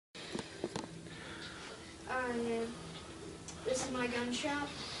This is my gun shop.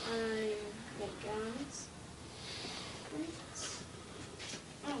 I make guns.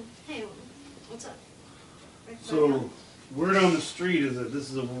 Oh, hey, what's up? So, word on the street is that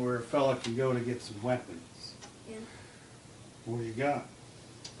this is where a fella can go to get some weapons. Yeah. What do you got?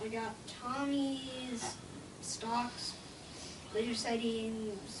 I got Tommy's, stocks, laser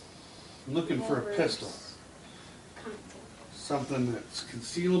sightings. I'm looking for a pistol. Kind of cool. Something that's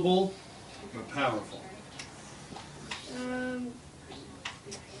concealable but powerful.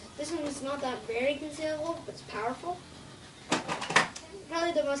 This one is not that very concealable, but it's powerful.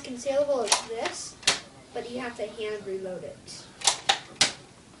 Probably the most concealable is this, but you have to hand reload it.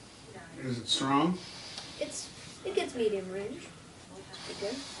 Is it strong? It gets medium range. It's pretty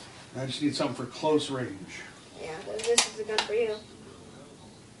good. I just need something for close range. Yeah, this is the gun for you.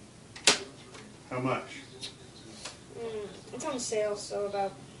 How much? It's on sale, so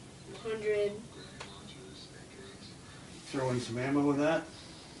about 100. Throw in some ammo with that?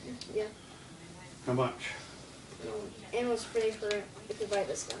 Yeah. How much? Ammo spray for it if you buy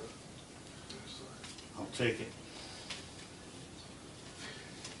this gun. I'll take it.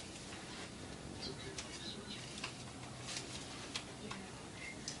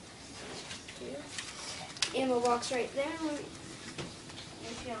 Ammo box right there.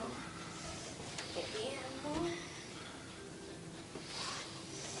 If y'all get the ammo.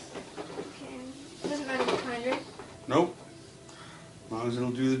 Okay. Doesn't matter what kind, right? Nope. As long as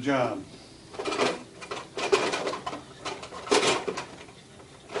it'll do the job.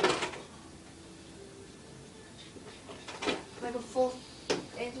 Like a full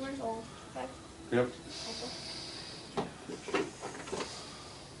 8 worth or 5? Yep.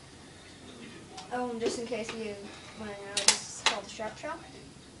 Oh, just in case you want to know, this is called the Sharp Shop.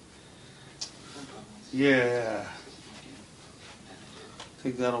 Yeah. I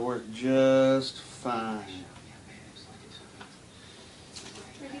think that'll work just fine.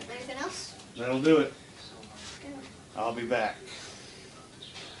 Anything else? That'll do it. I'll be back.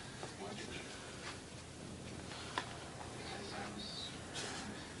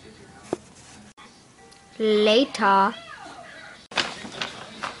 Later.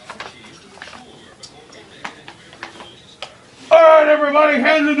 Alright everybody,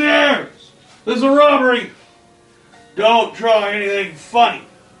 hands in the air! This is a robbery! Don't draw anything funny.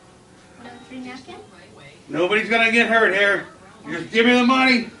 No free napkin? Nobody's gonna get hurt here. Just give me the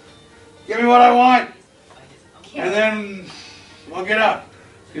money, give me what I want, and then we'll get up.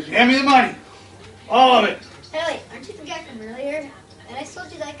 Just hand me the money. All of it. Hey, wait, aren't you the guy from earlier? And I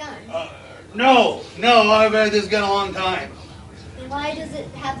sold you that gun. No, I've had this gun a long time. Then why does it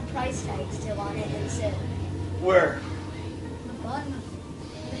have the price tag still on it instead? Where? The button.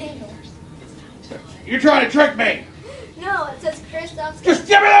 The handle. You're trying to trick me. No, it says Christoph's Just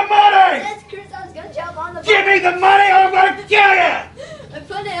give me the money! It says Christoph's gun shop on the Give me the money or I'm gonna kill you! I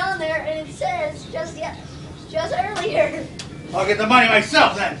put it on there and it says just earlier. I'll get the money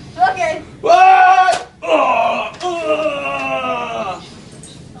myself then. Okay. What?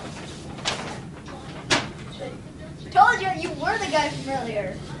 Told you you were the guy from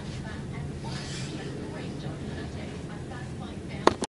earlier.